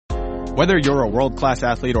Whether you're a world-class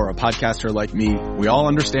athlete or a podcaster like me, we all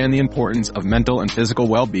understand the importance of mental and physical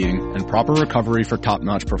well-being and proper recovery for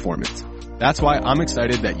top-notch performance. That's why I'm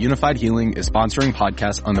excited that Unified Healing is sponsoring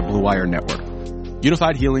podcasts on the Blue Wire Network.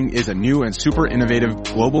 Unified Healing is a new and super innovative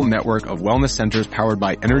global network of wellness centers powered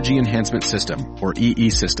by Energy Enhancement System, or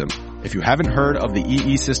EE System. If you haven't heard of the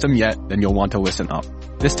EE System yet, then you'll want to listen up.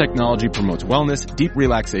 This technology promotes wellness, deep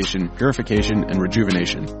relaxation, purification, and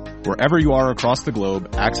rejuvenation. Wherever you are across the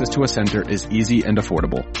globe, access to a center is easy and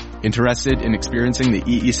affordable. Interested in experiencing the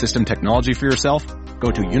EE System technology for yourself?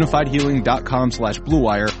 Go to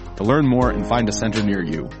unifiedhealing.com/bluewire to learn more and find a center near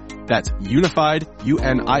you. That's unified,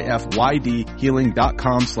 UNIFYD,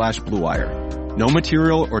 healing.com/bluewire. No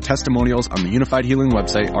material or testimonials on the Unified Healing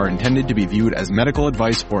website are intended to be viewed as medical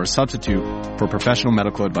advice or a substitute for professional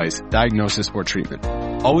medical advice, diagnosis, or treatment.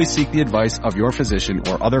 Always seek the advice of your physician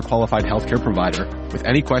or other qualified healthcare provider with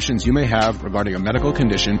any questions you may have regarding a medical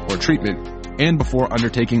condition or treatment and before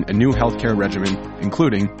undertaking a new healthcare regimen,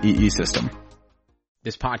 including EE System.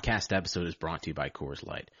 This podcast episode is brought to you by Coors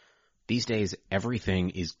Light. These days, everything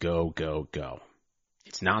is go, go, go.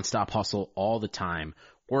 It's nonstop hustle all the time.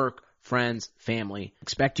 Work, friends, family,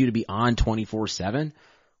 expect you to be on 24/7.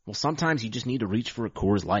 Well, sometimes you just need to reach for a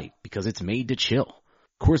Coors Light because it's made to chill.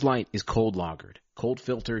 Coors Light is cold lagered, cold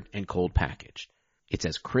filtered, and cold packaged. It's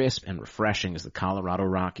as crisp and refreshing as the Colorado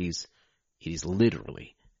Rockies. It is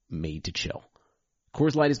literally made to chill.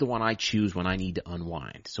 Coors Light is the one I choose when I need to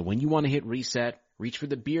unwind. So when you want to hit reset, reach for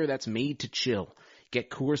the beer that's made to chill. Get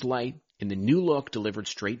Coors Light in the new look delivered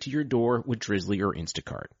straight to your door with Drizzly or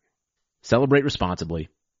Instacart. Celebrate responsibly.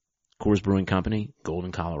 Coors Brewing Company,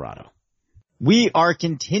 Golden, Colorado. We are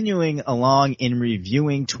continuing along in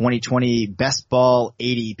reviewing 2020 Best Ball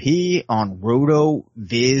ADP on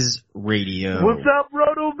RotoViz Radio. What's up,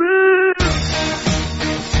 RotoViz?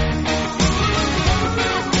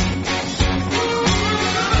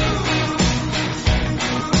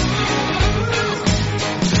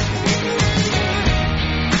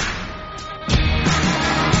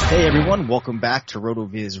 Hey everyone, welcome back to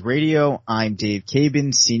RotoViz Radio. I'm Dave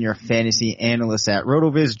Cabin, Senior Fantasy Analyst at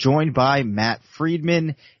RotoViz, joined by Matt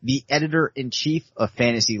Friedman, the Editor-in-Chief of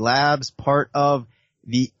Fantasy Labs, part of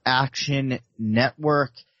the Action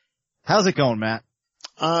Network. How's it going, Matt?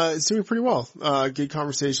 It's doing pretty well. Good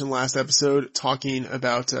conversation last episode talking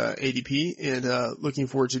about ADP and looking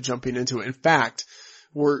forward to jumping into it. In fact,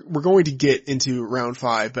 we're going to get into round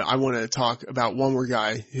 5, but I want to talk about one more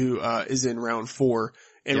guy who is in round 4.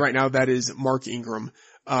 And Right now that is Mark Ingram.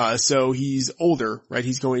 So he's older, right?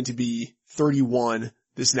 He's going to be 31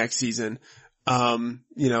 this next season.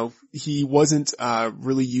 He wasn't,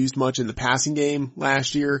 really used much in the passing game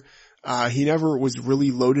last year. He never was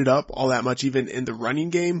really loaded up all that much even in the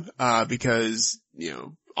running game, because,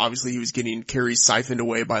 obviously he was getting carries siphoned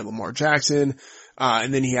away by Lamar Jackson.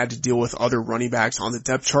 And then he had to deal with other running backs on the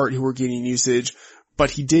depth chart who were getting usage,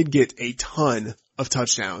 but he did get a ton of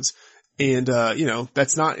touchdowns. And,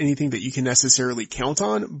 that's not anything that you can necessarily count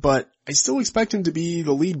on, but I still expect him to be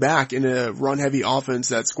the lead back in a run-heavy offense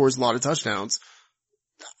that scores a lot of touchdowns.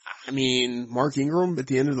 I mean, Mark Ingram at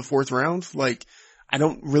the end of the 4th round, I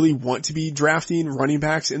don't really want to be drafting running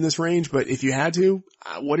backs in this range, but if you had to,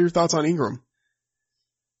 what are your thoughts on Ingram?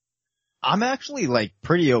 I'm actually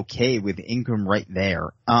pretty okay with Ingram right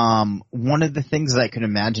there. One of the things that I could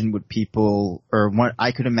imagine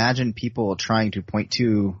people trying to point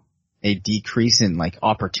to a decrease in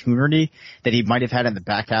opportunity that he might have had in the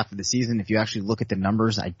back half of the season. If you actually look at the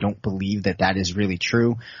numbers, I don't believe that is really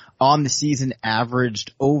true. On the season,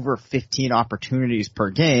 averaged over 15 opportunities per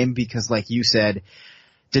game because, like you said,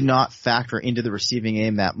 did not factor into the receiving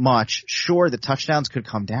game that much. Sure, the touchdowns could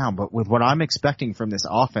come down, but with what I'm expecting from this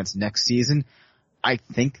offense next season, I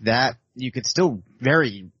think that you could still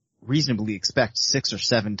very reasonably expect 6 or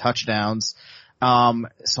 7 touchdowns.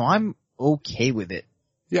 So I'm okay with it.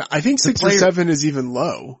 Yeah, I think 6 or 7 is even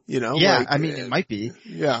low, Yeah, it might be.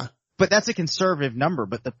 Yeah. But that's a conservative number.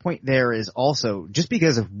 But the point there is also, just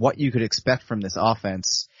because of what you could expect from this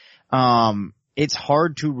offense, it's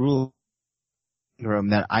hard to rule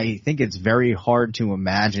that I think it's very hard to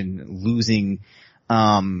imagine losing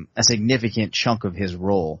a significant chunk of his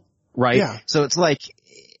role, right? Yeah. So it's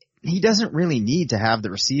he doesn't really need to have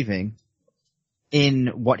the receiving in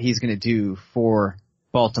what he's going to do for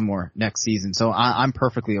Baltimore next season. So I'm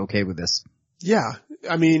perfectly okay with this. Yeah.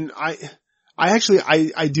 I mean, I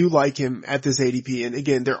do like him at this ADP. And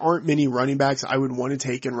again, there aren't many running backs I would want to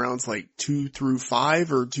take in rounds 2 through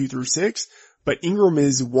 5 or 2 through 6, but Ingram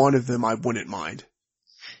is one of them I wouldn't mind.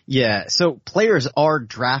 Yeah. So players are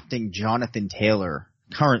drafting Jonathan Taylor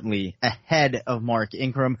currently ahead of Mark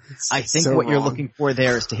Ingram. I think so what you're wrong. looking for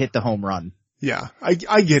there is to hit the home run. Yeah, I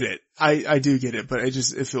get it. I do get it, but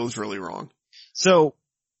it feels really wrong. So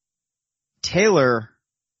Taylor,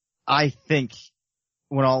 I think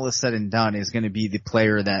when all is said and done, is going to be the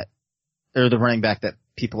player that, or the running back that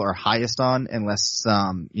people are highest on, unless,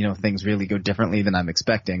 things really go differently than I'm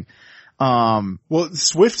expecting. Well,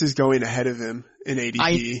 Swift is going ahead of him in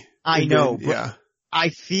ADP. I know, but yeah. I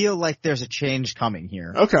feel like there's a change coming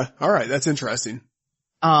here. Okay. All right. That's interesting.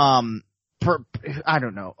 I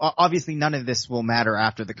don't know. Obviously none of this will matter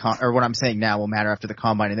after or what I'm saying now will matter after the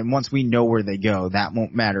combine. And then once we know where they go, that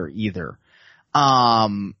won't matter either.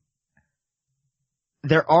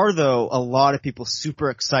 There are though a lot of people super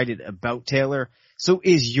excited about Taylor. So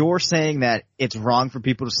is you're saying that it's wrong for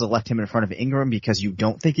people to select him in front of Ingram because you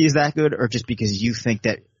don't think he's that good, or just because you think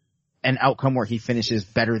that an outcome where he finishes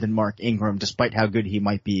better than Mark Ingram, despite how good he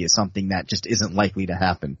might be, is something that just isn't likely to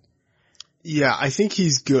happen? Yeah, I think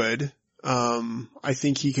he's good. I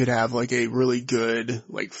think he could have like a really good,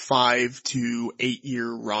 5 to 8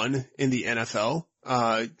 year run in the NFL.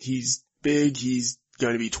 He's big. He's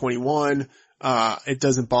going to be 21. It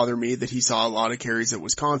doesn't bother me that he saw a lot of carries at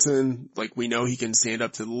Wisconsin. We know he can stand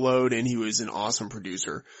up to the load, and he was an awesome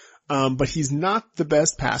producer. But he's not the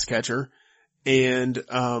best pass catcher, and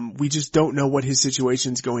we just don't know what his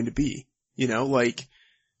situation's going to be. I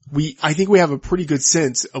think we have a pretty good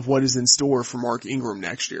sense of what is in store for Mark Ingram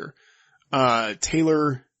next year.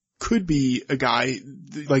 Taylor could be a guy,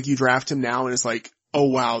 you draft him now and it's oh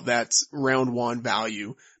wow, that's round one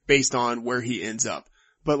value based on where he ends up.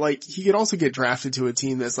 But he could also get drafted to a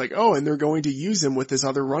team that's and they're going to use him with this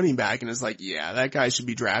other running back, and it's yeah, that guy should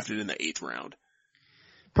be drafted in the 8th round.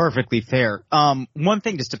 Perfectly fair. One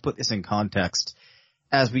thing just to put this in context,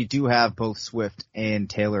 as we do have both Swift and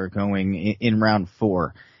Taylor going in round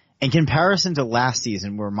 4, in comparison to last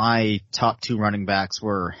season where my top 2 running backs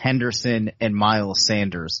were Henderson and Miles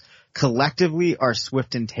Sanders, collectively are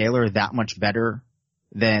Swift and Taylor that much better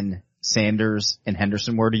than Sanders and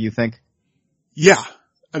Henderson were, do you think? Yeah.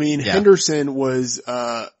 Henderson was,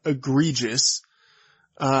 egregious.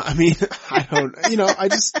 I don't,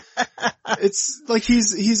 it's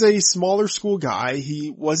he's a smaller school guy. He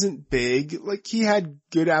wasn't big. He had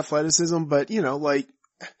good athleticism, but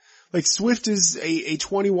Swift is a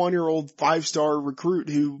 21-year-old 5-star recruit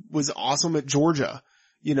who was awesome at Georgia.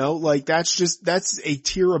 That's a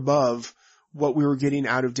tier above what we were getting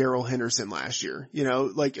out of Darrell Henderson last year.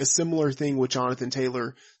 A similar thing with Jonathan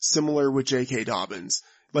Taylor, similar with J.K. Dobbins.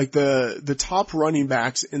 The top running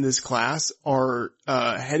backs in this class are,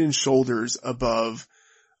 head and shoulders above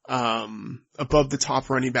the top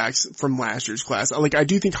running backs from last year's class. I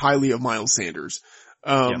do think highly of Miles Sanders.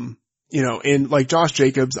 And Josh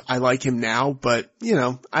Jacobs, I like him now, but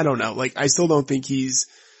I don't know. I still don't think he's,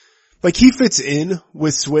 he fits in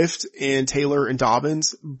with Swift and Taylor and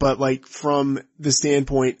Dobbins, but from the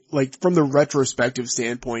standpoint, from the retrospective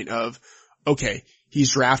standpoint of, okay,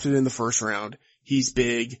 he's drafted in the 1st round. He's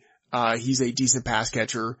big. He's a decent pass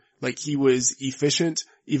catcher. He was efficient,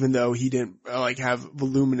 even though he didn't, have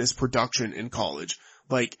voluminous production in college.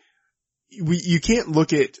 You can't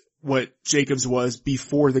look at what Jacobs was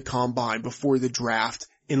before the combine, before the draft,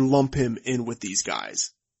 and lump him in with these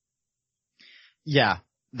guys. Yeah,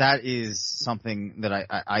 that is something that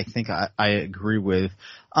I think I agree with.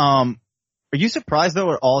 Are you surprised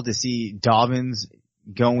though at all to see Dobbins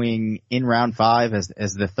going in round 5 as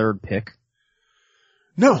the 3rd pick?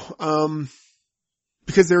 No,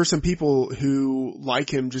 because there are some people who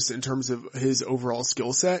like him just in terms of his overall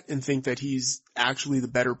skill set and think that he's actually the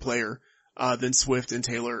better player than Swift and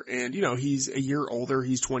Taylor. And, he's a year older.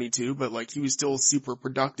 He's 22, but he was still super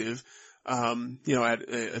productive. At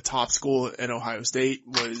a top school at Ohio State,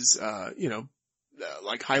 was,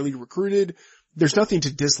 highly recruited. There's nothing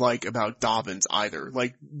to dislike about Dobbins either.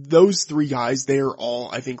 Those 3 guys, they are all,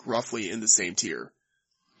 I think, roughly in the same tier.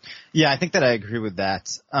 Yeah, I think that I agree with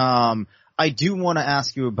that. I do want to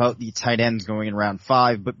ask you about the tight ends going in round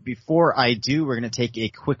 5, but before I do, we're going to take a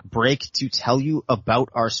quick break to tell you about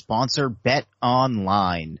our sponsor,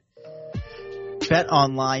 BetOnline.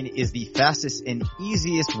 BetOnline is the fastest and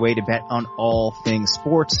easiest way to bet on all things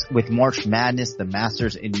sports. With March Madness, the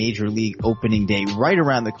Masters, and Major League Opening Day right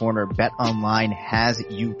around the corner, BetOnline has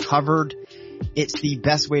you covered. It's the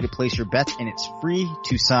best way to place your bets, and it's free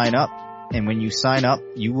to sign up. And when you sign up,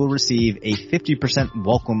 you will receive a 50%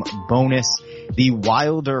 welcome bonus. The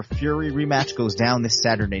Wilder Fury rematch goes down this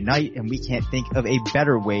Saturday night, and we can't think of a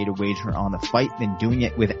better way to wager on the fight than doing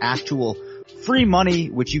it with actual free money,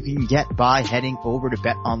 which you can get by heading over to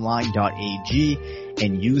betonline.ag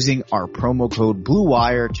and using our promo code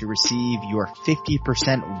BlueWire to receive your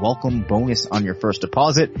 50% welcome bonus on your first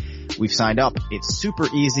deposit. We've signed up. It's super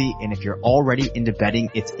easy. And if you're already into betting,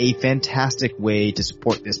 it's a fantastic way to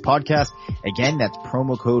support this podcast. Again, that's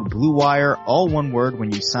promo code BlueWire, all one word,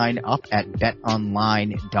 when you sign up at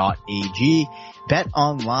betonline.ag.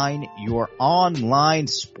 BetOnline, your online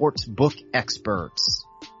sportsbook experts.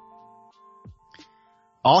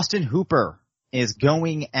 Austin Hooper is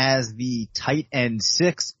going as the tight end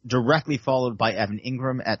 6, directly followed by Evan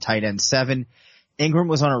Ingram at tight end 7. Ingram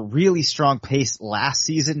was on a really strong pace last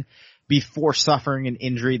season before suffering an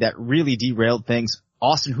injury that really derailed things.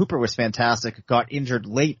 Austin Hooper was fantastic, got injured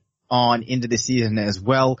late on into the season as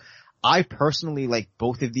well. I personally like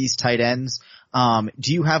both of these tight ends.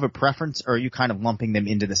 Do you have a preference, or are you kind of lumping them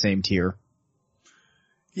into the same tier?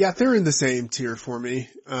 Yeah, they're in the same tier for me.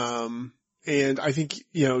 And I think,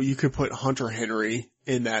 you could put Hunter Henry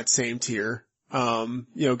in that same tier.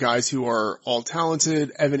 Guys who are all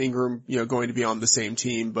talented. Evan Ingram, going to be on the same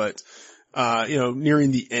team, but, nearing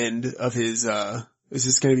the end of his, is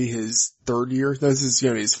this going to be his 3rd year? This is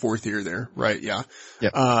going to be his 4th year there, right? Yeah.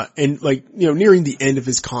 Yep. And nearing the end of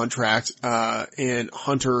his contract, and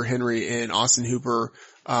Hunter Henry and Austin Hooper,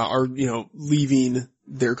 are, leaving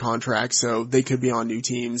their contract, so they could be on new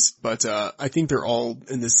teams, but I think they're all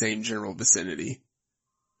in the same general vicinity.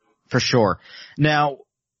 For sure. Now,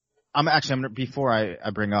 before I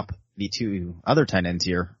bring up the 2 other tight ends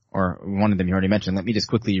here, or one of them you already mentioned, let me just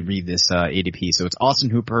quickly read this ADP. So it's Austin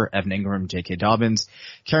Hooper, Evan Ingram, J.K. Dobbins,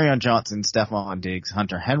 Kerryon Johnson, Stephon Diggs,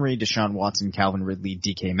 Hunter Henry, Deshaun Watson, Calvin Ridley,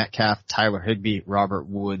 DK Metcalf, Tyler Higbee, Robert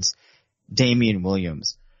Woods, Damian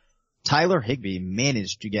Williams. Tyler Higbee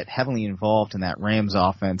managed to get heavily involved in that Rams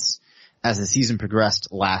offense as the season progressed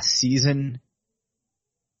last season,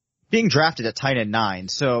 being drafted at tight end 9.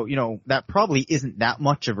 So, that probably isn't that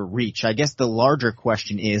much of a reach. I guess the larger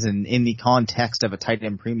question is, and in the context of a tight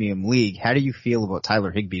end premium league, how do you feel about Tyler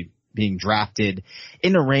Higbee being drafted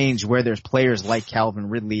in a range where there's players like Calvin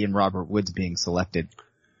Ridley and Robert Woods being selected?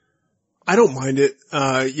 I don't mind it.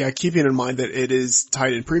 Keeping in mind that it is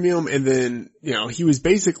tight end premium, and then, he was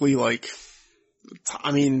basically the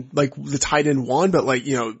tight end 1, but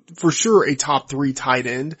for sure a top 3 tight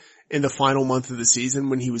end in the final month of the season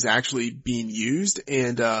when he was actually being used.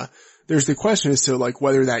 And, there's the question as to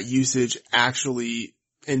whether that usage actually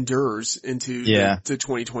endures into the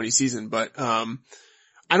 2020 season. But, I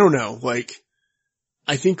don't know.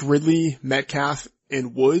 I think Ridley, Metcalf,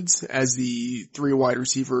 and Woods as the 3 wide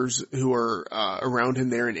receivers who are, around him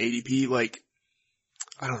there in ADP,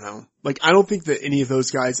 I don't know. I don't think that any of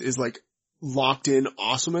those guys is locked in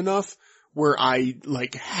awesome enough where I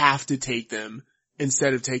have to take them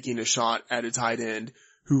instead of taking a shot at a tight end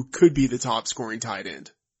who could be the top scoring tight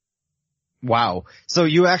end. Wow. So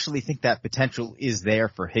you actually think that potential is there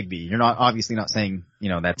for Higbee? You're obviously not saying,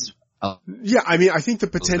 that's yeah, I think the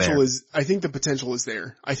potential is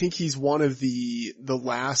there. I think he's one of the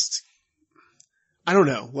last, I don't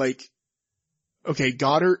know, okay,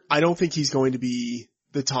 Goddard, I don't think he's going to be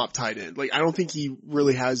the top tight end. I don't think he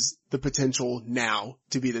really has the potential now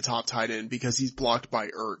to be the top tight end because he's blocked by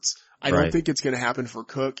Ertz. I don't think it's going to happen for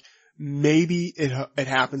Cook. Maybe it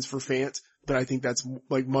happens for Fant, but I think that's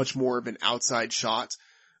much more of an outside shot.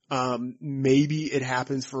 Maybe it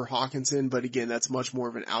happens for Hawkinson, but again, that's much more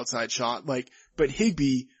of an outside shot. But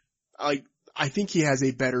Higbee, I think he has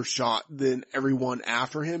a better shot than everyone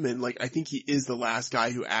after him. And I think he is the last guy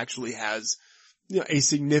who actually has, a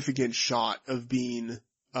significant shot of being,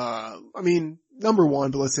 number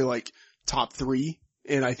 1, but let's say top 3.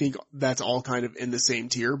 And I think that's all kind of in the same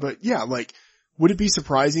tier. But yeah, would it be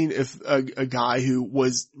surprising if a guy who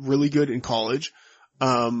was really good in college,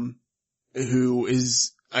 who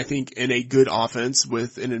is, I think, in a good offense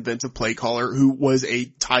with an inventive play caller, who was a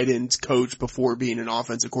tight end coach before being an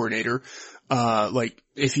offensive coordinator,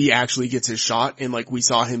 if he actually gets his shot and we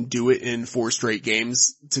saw him do it in 4 straight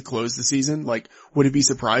games to close the season, would it be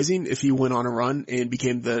surprising if he went on a run and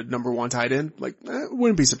became the number 1 tight end? It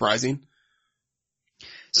wouldn't be surprising.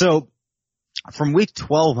 So from week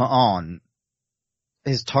 12 on,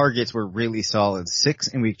 his targets were really solid. 6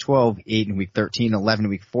 in week 12, 8 in week 13, 11 in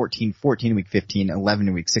week 14, 14 in week 15, 11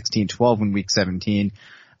 in week 16, 12 in week 17.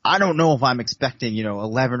 I don't know if I'm expecting,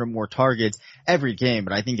 11 or more targets every game,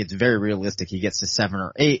 but I think it's very realistic he gets to 7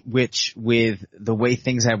 or 8, which with the way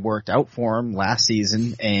things have worked out for him last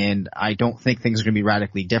season, and I don't think things are going to be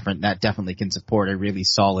radically different, that definitely can support a really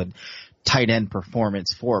solid tight end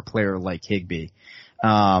performance for a player like Higbee.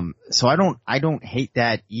 So I don't hate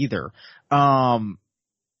that either.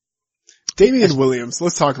 Damian Williams.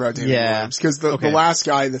 Let's talk about Damian Williams because the last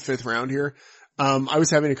guy in the 5th round here. I was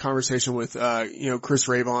having a conversation with, Chris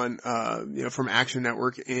Ravon, from Action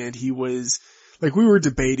Network, and he was like, we were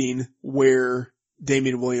debating where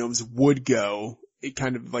Damian Williams would go, it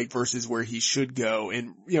kind of like versus where he should go.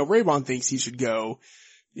 And, Ravon thinks he should go,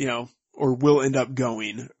 or will end up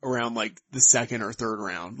going around like the 2nd or 3rd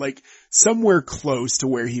round, like somewhere close to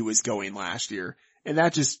where he was going last year. And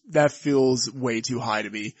that feels way too high to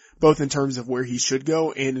me, both in terms of where he should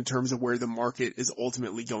go and in terms of where the market is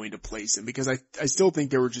ultimately going to place him, because I still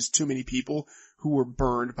think there were just too many people who were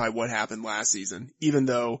burned by what happened last season, even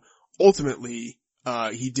though ultimately,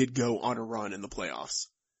 he did go on a run in the playoffs.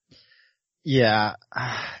 Yeah.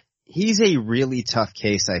 He's a really tough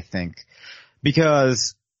case, I think,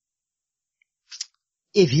 because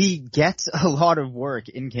if he gets a lot of work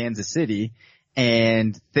in Kansas City,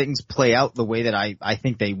 and things play out the way that I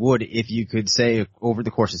think they would, if you could say over the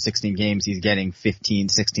course of 16 games he's getting 15,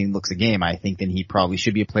 16 looks a game, I think then he probably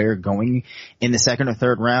should be a player going in the 2nd or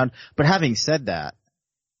 3rd round. But having said that,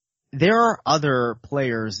 there are other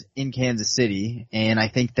players in Kansas City, and I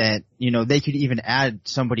think that, they could even add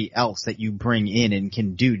somebody else that you bring in and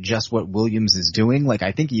can do just what Williams is doing. Like,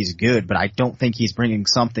 I think he's good, but I don't think he's bringing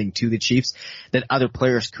something to the Chiefs that other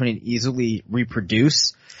players couldn't easily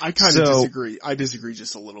reproduce. I kind of disagree. I disagree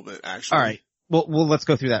just a little bit, actually. All right. Well, let's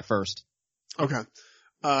go through that first. Okay.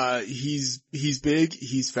 He's big,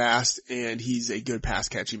 he's fast, and he's a good pass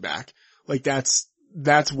catching back. Like, that's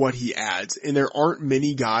what he adds. And there aren't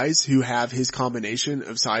many guys who have his combination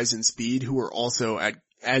of size and speed who are also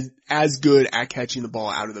as good at catching the ball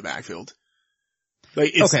out of the backfield.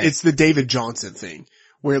 Like, it's the David Johnson thing,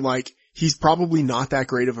 where like, he's probably not that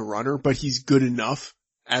great of a runner, but he's good enough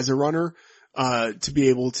as a runner, to be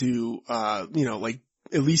able to,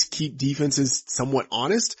 at least keep defenses somewhat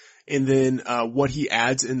honest. And then, what he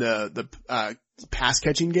adds in the pass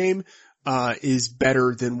catching game, is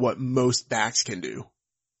better than what most backs can do.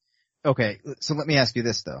 Okay, so let me ask you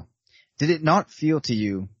this though. Did it not feel to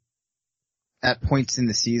you at points in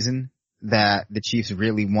the season that the Chiefs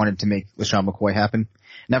really wanted to make LeSean McCoy happen?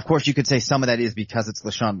 Now, of course, you could say some of that is because it's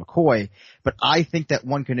LeSean McCoy, but I think that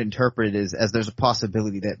one could interpret it as there's a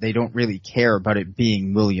possibility that they don't really care about it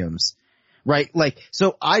being Williams, right? Like,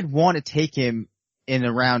 so I'd want to take him in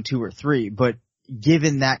a round 2 or 3, but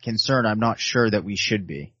given that concern, I'm not sure that we should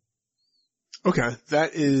be. Okay,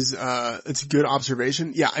 that is, it's a good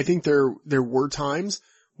observation. Yeah, I think there were times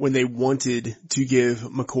when they wanted to give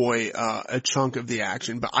McCoy, a chunk of the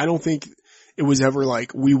action, but I don't think it was ever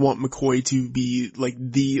like, we want McCoy to be like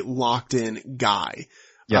the locked in guy.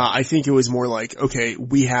 Yeah. I think it was more like, okay,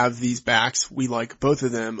 we have these backs, we like both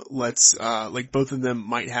of them, let's, both of them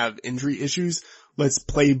might have injury issues, let's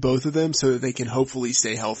play both of them so that they can hopefully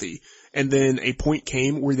stay healthy. And then a point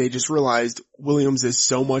came where they just realized Williams is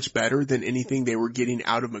so much better than anything they were getting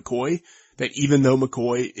out of McCoy that even though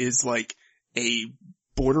McCoy is like a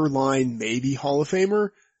borderline maybe Hall of Famer,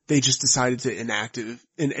 they just decided to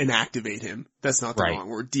inactivate him. That's not the wrong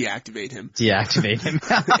word. Deactivate him.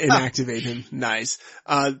 Inactivate him. Nice.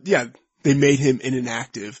 They made him an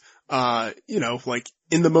inactive, like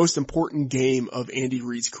in the most important game of Andy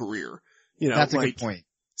Reid's career. That's a good point.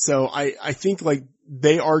 So I think like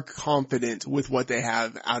they are confident with what they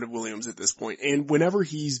have out of Williams at this point. And whenever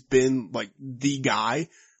he's been like the guy,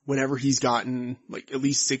 whenever he's gotten like at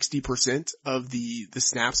least 60% of the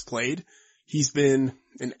snaps played, he's been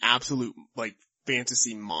an absolute like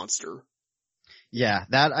fantasy monster. Yeah,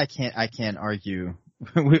 that I can't argue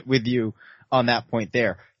with you on that point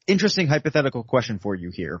there. Interesting hypothetical question for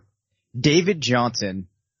you here. David Johnson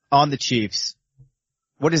on the Chiefs,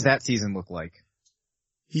 what does that season look like?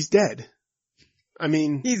 He's dead. I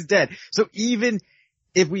mean, he's dead. So even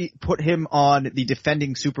if we put him on the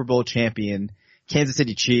defending Super Bowl champion Kansas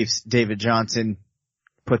City Chiefs, David Johnson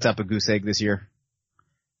puts up a goose egg this year.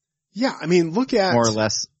 Yeah, I mean, look at more or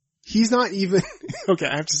less. He's not even okay.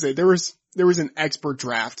 I have to say there was an expert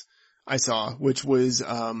draft I saw, which was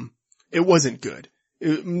it wasn't good.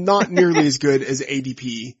 Not nearly as good as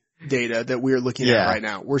ADP data that we are looking at right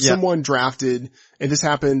now, where someone drafted, and this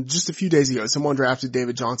happened just a few days ago, someone drafted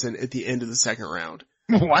David Johnson at the end of the 2nd round.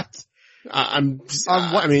 What? On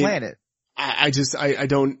what planet? I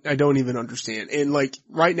don't even understand. And like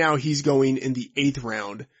right now he's going in the 8th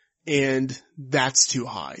round, and that's too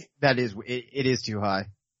high. It is too high.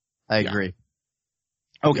 I agree.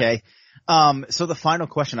 Okay. So the final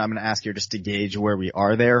question I'm going to ask here just to gauge where we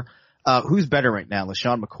are there. Who's better right now,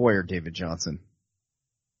 LeSean McCoy or David Johnson?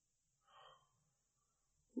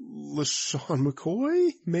 LeSean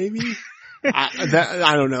McCoy, maybe?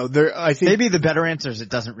 I don't know. I think maybe the better answer is it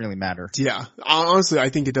doesn't really matter. Yeah. Honestly, I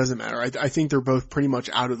think it doesn't matter. I think they're both pretty much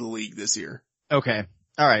out of the league this year. Okay.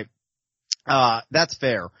 All right. That's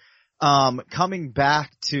fair. Coming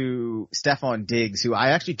back to Stefon Diggs, who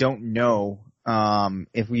I actually don't know,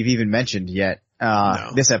 if we've even mentioned yet,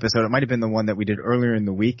 No. This episode. It might have been the one that we did earlier in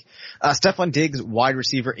the week. Stefon Diggs, wide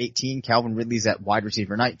receiver 18. Calvin Ridley's at wide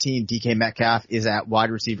receiver 19. DK Metcalf is at wide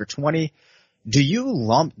receiver 20. Do you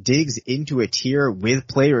lump Diggs into a tier with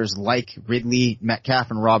players like Ridley,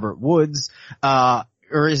 Metcalf, and Robert Woods?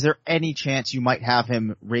 Or is there any chance you might have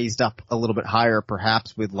him raised up a little bit higher,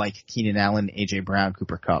 perhaps with like Keenan Allen, AJ Brown,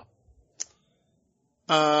 Cooper Kupp?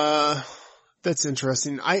 That's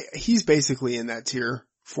interesting. He's basically in that tier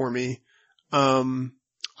for me.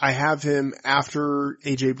 I have him after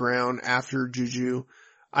AJ Brown, after Juju.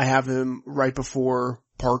 I have him right before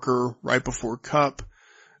Parker, right before Kupp.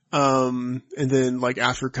 And then like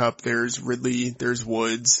after Kupp, there's Ridley, there's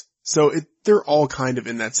Woods. So they're all kind of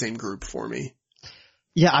in that same group for me.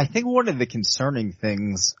 Yeah, I think one of the concerning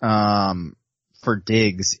things, for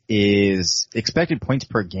Diggs is expected points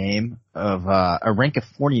per game of, a rank of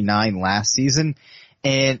 49 last season.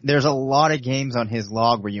 And there's a lot of games on his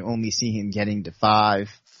log where you only see him getting to 5,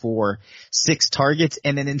 4, 6 targets.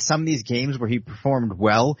 And then in some of these games where he performed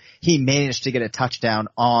well, he managed to get a touchdown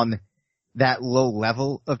on that low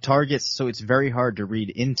level of targets. So it's very hard to read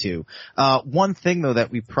into. One thing though that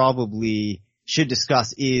we probably should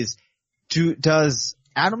discuss is does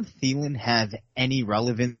Adam Thielen have any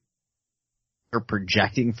relevance or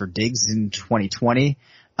projecting for Diggs in 2020?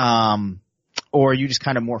 Or are you just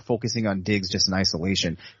kind of more focusing on Diggs just in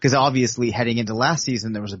isolation? Because obviously heading into last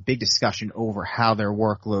season, there was a big discussion over how their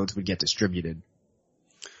workloads would get distributed.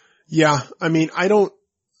 Yeah. I mean, I don't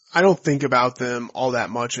think about them all that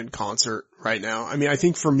much in concert right now. I mean, I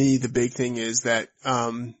think for me, the big thing is that,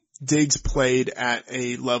 Diggs played at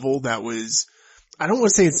a level that was, I don't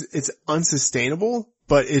want to say it's unsustainable,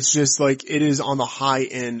 but it's just like it is on the high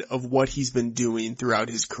end of what he's been doing throughout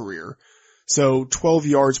his career. So 12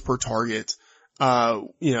 yards per target,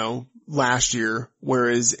 last year,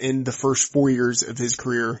 whereas in the first 4 years of his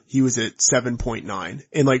career, he was at 7.9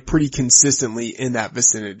 and like pretty consistently in that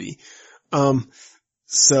vicinity.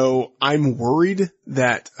 So I'm worried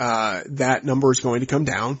that, that number is going to come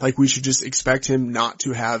down. Like we should just expect him not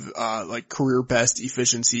to have, like career best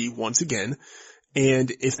efficiency once again.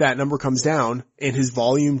 And if that number comes down and his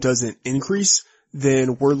volume doesn't increase,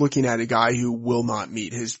 then we're looking at a guy who will not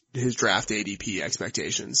meet his draft ADP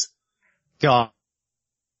expectations. God,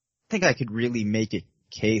 I think I could really make a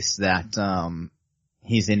case that,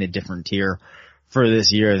 he's in a different tier for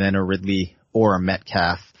this year than a Ridley or a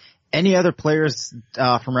Metcalf. Any other players,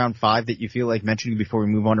 from round 5 that you feel like mentioning before we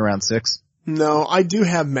move on to round 6? No, I do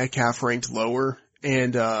have Metcalf ranked lower.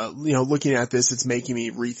 And, looking at this, it's making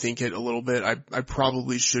me rethink it a little bit. I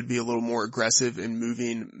probably should be a little more aggressive in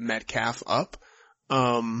moving Metcalf up.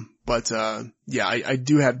 I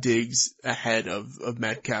do have Diggs ahead of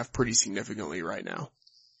Metcalf pretty significantly right now.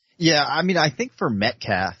 Yeah, I mean, I think for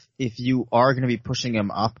Metcalf, if you are going to be pushing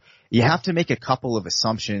him up, you have to make a couple of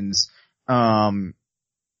assumptions,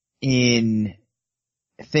 in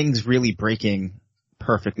things really breaking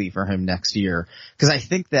perfectly for him next year. Cause I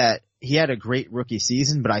think that he had a great rookie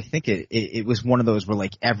season, but I think it was one of those where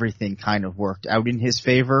like everything kind of worked out in his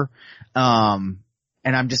favor. And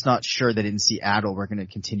I'm just not sure that in Seattle we're going to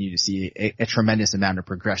continue to see a tremendous amount of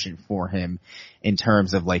progression for him in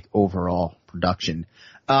terms of like overall production.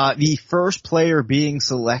 The first player being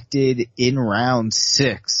selected in round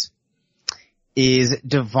 6 is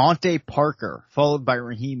Devontae Parker, followed by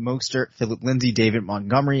Raheem Mostert, Phillip Lindsay, David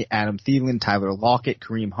Montgomery, Adam Thielen, Tyler Lockett,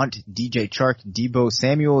 Kareem Hunt, DJ Chark, Deebo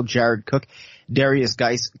Samuel, Jared Cook, Darius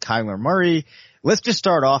Geis, Kyler Murray. Let's just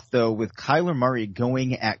start off though with Kyler Murray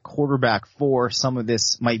going at quarterback 4. Some of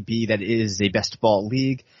this might be that it is a best ball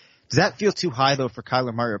league. Does that feel too high though for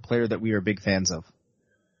Kyler Murray, a player that we are big fans of?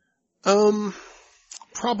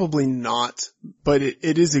 Probably not, but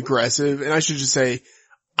it is aggressive. And I should just say,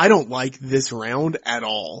 I don't like this round at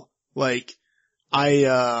all. Like,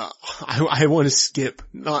 I want to skip,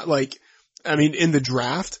 not like, I mean, in the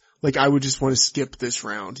draft, like I would just want to skip this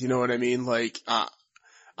round. You know what I mean? Like, I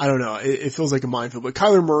don't know. It feels like a minefield, but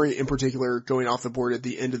Kyler Murray in particular going off the board at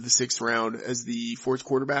the end of the 6th round as the 4th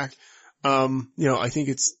quarterback. I think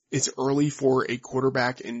it's early for a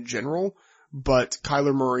quarterback in general, but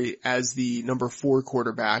Kyler Murray as the number 4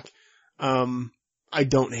 quarterback, I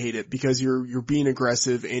don't hate it because you're being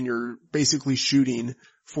aggressive and you're basically shooting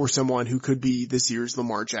for someone who could be this year's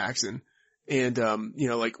Lamar Jackson. And,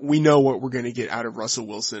 like we know what we're going to get out of Russell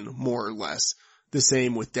Wilson more or less. The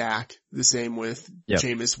same with Dak. The same with Yep.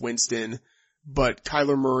 Jameis Winston. But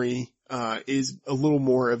Kyler Murray, is a little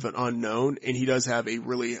more of an unknown, and he does have a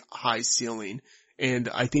really high ceiling. And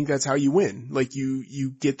I think that's how you win. Like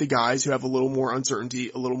you get the guys who have a little more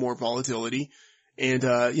uncertainty, a little more volatility. And,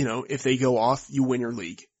 if they go off, you win your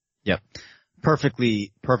league. Yep.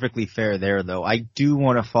 Perfectly fair there though. I do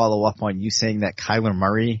want to follow up on you saying that Kyler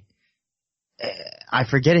Murray, I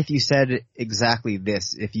forget if you said exactly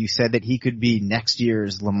this, if you said that he could be next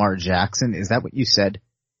year's Lamar Jackson. Is that what you said?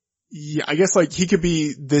 Yeah, I guess like he could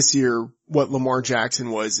be this year what Lamar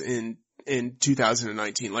Jackson was in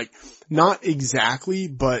 2019. Like not exactly,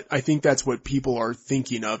 but I think that's what people are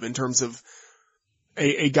thinking of in terms of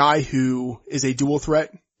a guy who is a dual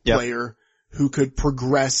threat player who could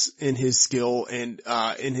progress in his skill and,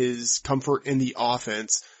 in his comfort in the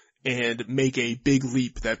offense and make a big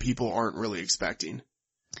leap that people aren't really expecting.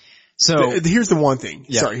 So Here's the one thing.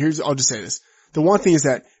 Yeah. Sorry, I'll just say this. The one thing is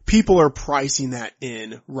that people are pricing that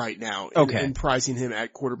in right now and pricing him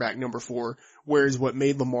at quarterback number 4. Whereas what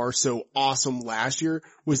made Lamar so awesome last year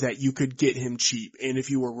was that you could get him cheap. And if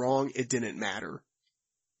you were wrong, it didn't matter.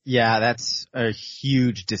 yeah, that's a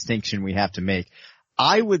huge distinction we have to make.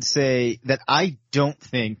 I would say that I don't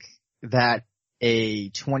think that a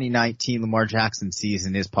 2019 Lamar Jackson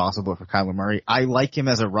season is possible for Kyler Murray. I like him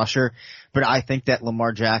as a rusher, but I think that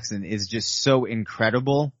Lamar Jackson is just so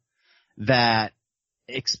incredible that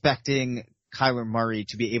expecting Kyler Murray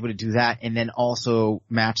to be able to do that and then also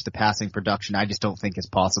match the passing production, I just don't think is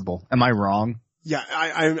possible. Am I wrong? Yeah,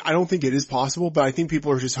 I don't think it is possible, but I think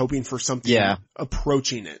people are just hoping for something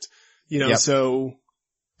approaching it. So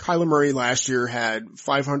Kyler Murray last year had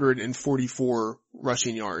 544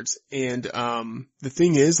 rushing yards. And, the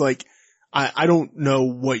thing is, like, I don't know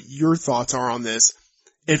what your thoughts are on this.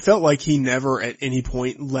 It felt like he never at any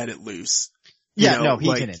point let it loose. Yeah, no,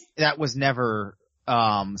 he didn't. That was never,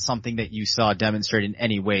 something that you saw demonstrated in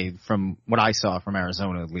any way from what I saw from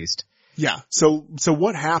Arizona at least. Yeah. So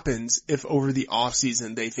what happens if over the off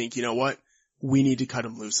season they think, you know what? We need to cut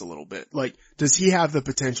him loose a little bit. Like, does he have the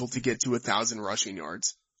potential to get to 1,000 rushing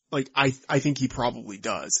yards? Like, I think he probably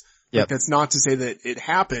does. Yep. Like, that's not to say that it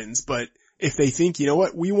happens, but if they think, you know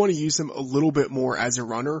what, we want to use him a little bit more as a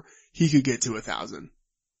runner, he could get to 1,000.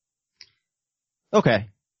 Okay.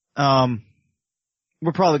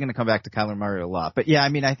 We're probably going to come back to Kyler Murray a lot, but yeah, I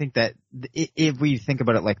mean, I think that if we think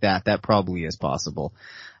about it like that, that probably is possible.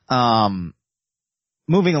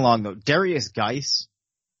 Moving along though, Darius Geis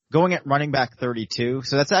going at running back 32.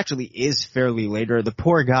 So that's actually is fairly later. The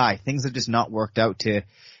poor guy, things have just not worked out to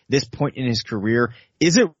this point in his career.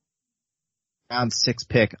 Is it round 6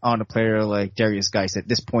 pick on a player like Darius Geis at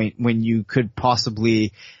this point when you could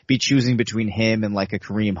possibly be choosing between him and like a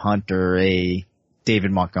Kareem Hunt or a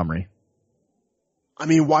David Montgomery? I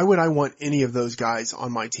mean, why would I want any of those guys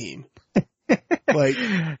on my team? Like,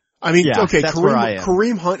 I mean, yeah, okay, that's where I am.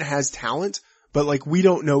 Kareem Hunt has talent, but like we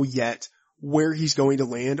don't know yet where he's going to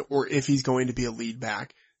land or if he's going to be a lead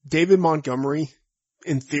back. David Montgomery,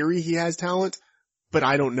 in theory, he has talent, but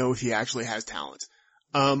I don't know if he actually has talent.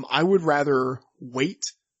 I would rather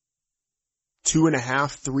wait 2.5,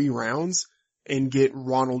 3 rounds and get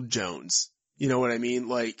Ronald Jones. You know what I mean?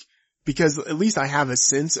 Like, because at least I have a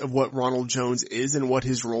sense of what Ronald Jones is and what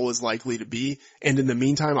his role is likely to be. And in the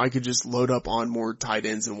meantime, I could just load up on more tight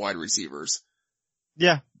ends and wide receivers.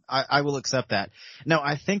 Yeah, I will accept that. Now,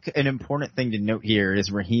 I think an important thing to note here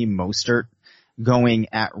is Raheem Mostert going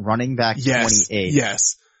at running back 28.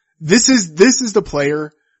 Yes. This is the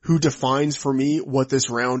player who defines for me what this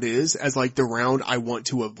round is as like the round I want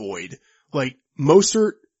to avoid. Like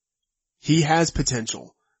Mostert, he has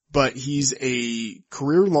potential, but he's a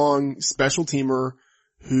career-long special teamer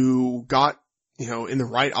who got, in the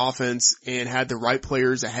right offense and had the right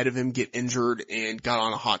players ahead of him get injured and got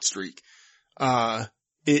on a hot streak.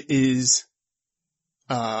 It is,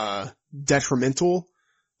 detrimental.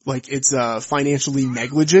 Like it's, financially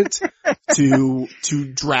negligent to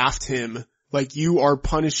draft him. Like you are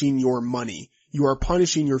punishing your money. You are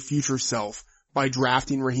punishing your future self by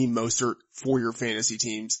drafting Raheem Mostert for your fantasy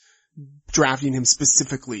teams, drafting him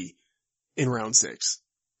specifically in round 6.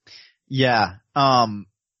 Yeah.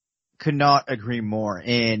 Could not agree more.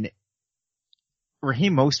 And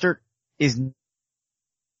Raheem Mostert is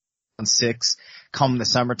on 6 come the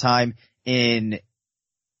summertime in,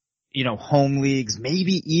 home leagues,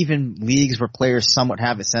 maybe even leagues where players somewhat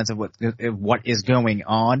have a sense of what is going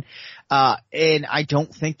on. And I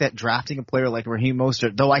don't think that drafting a player like Raheem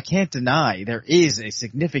Mostert, though I can't deny there is a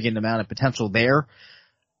significant amount of potential there,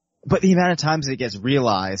 but the amount of times it gets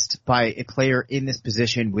realized by a player in this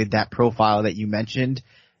position with that profile that you mentioned,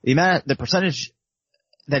 the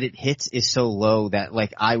that it hits is so low that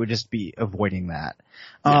like I would just be avoiding that.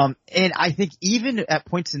 And I think even at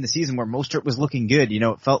points in the season where Mostert was looking good,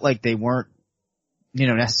 it felt like they weren't,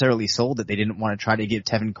 necessarily sold that they didn't want to try to give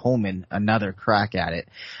Tevin Coleman another crack at it.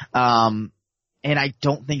 And I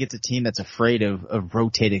don't think it's a team that's afraid of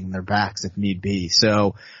rotating their backs if need be.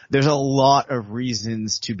 So there's a lot of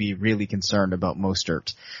reasons to be really concerned about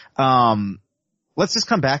Mostert. Let's just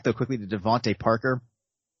come back though quickly to Devontae Parker.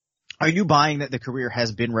 Are you buying that the career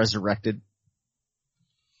has been resurrected?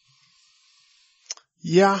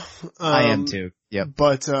 Yeah. I am too. Yep.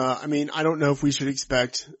 But, I don't know if we should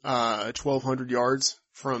expect, 1,200 yards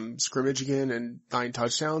from scrimmage again and 9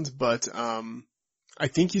 touchdowns, but, I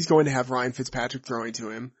think he's going to have Ryan Fitzpatrick throwing to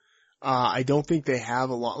him. I don't think they have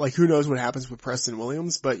a lot, like who knows what happens with Preston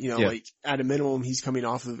Williams, but like at a minimum, he's coming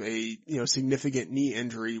off of a, significant knee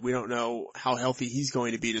injury. We don't know how healthy he's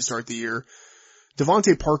going to be to start the year.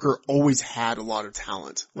 Devontae Parker always had a lot of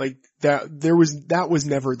talent. Like that was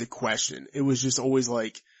never the question. It was just always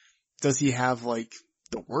like, does he have like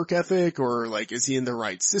the work ethic or like, is he in the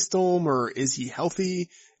right system or is he healthy?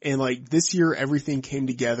 And like this year, everything came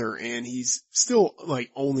together and he's still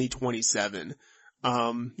like only 27.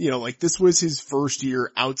 Like this was his first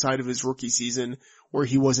year outside of his rookie season where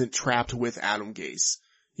he wasn't trapped with Adam Gase.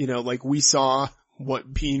 Like we saw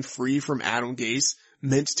what being free from Adam Gase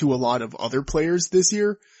meant to a lot of other players this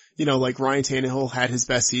year. Like Ryan Tannehill had his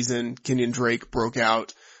best season. Kenyon Drake broke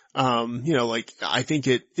out. I think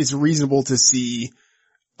it is reasonable to see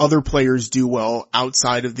other players do well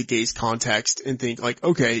outside of the Gase context and think like,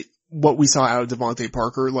 okay, what we saw out of Devontae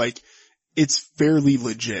Parker, like it's fairly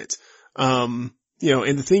legit. And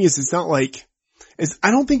the thing is, it's not like, I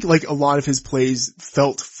don't think like a lot of his plays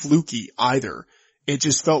felt fluky either. It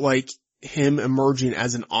just felt like him emerging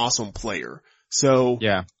as an awesome player. So,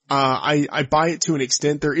 yeah, I buy it to an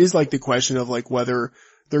extent. There is like the question of like whether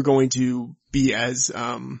they're going to be as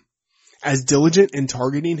diligent in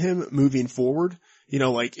targeting him moving forward.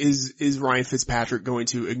 Like is Ryan Fitzpatrick going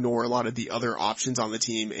to ignore a lot of the other options on the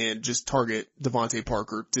team and just target Devontae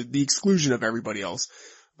Parker to the exclusion of everybody else?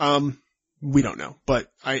 We don't know, but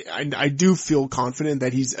I do feel confident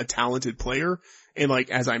that he's a talented player. And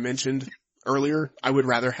like, as I mentioned earlier, I would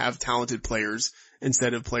rather have talented players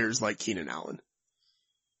instead of players like Keenan Allen.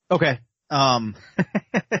 Okay.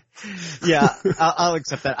 Yeah, I'll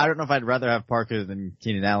accept that. I don't know if I'd rather have Parker than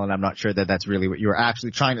Keenan Allen. I'm not sure that that's really what you were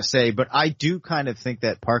actually trying to say, but I do kind of think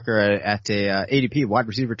that Parker at a ADP wide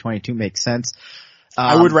receiver 22 makes sense.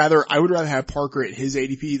 I would rather have Parker at his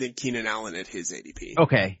ADP than Keenan Allen at his ADP.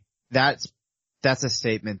 Okay. That's a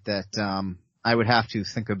statement that, I would have to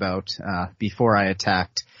think about, before I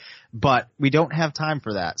attacked. But we don't have time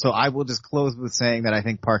for that. So I will just close with saying that I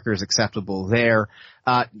think Parker is acceptable there.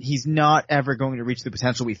 He's not ever going to reach the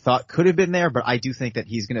potential we thought could have been there, but I do think that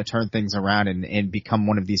he's going to turn things around and become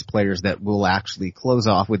one of these players that will actually close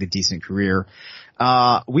off with a decent career.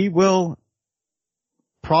 We will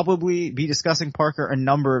probably be discussing Parker a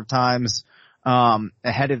number of times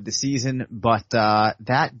ahead of the season, but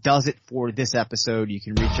that does it for this episode. You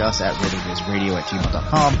can reach us at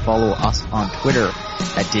RotoVizRadio@gmail.com. Follow us on Twitter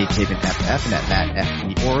at DaveTavenFF and at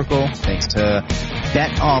MattFBOracle. Thanks to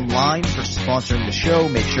Bet Online for sponsoring the show.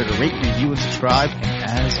 Make sure to rate, review, and subscribe.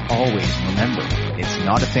 And as always, remember, it's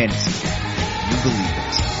not a fantasy. You believe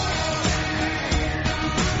it.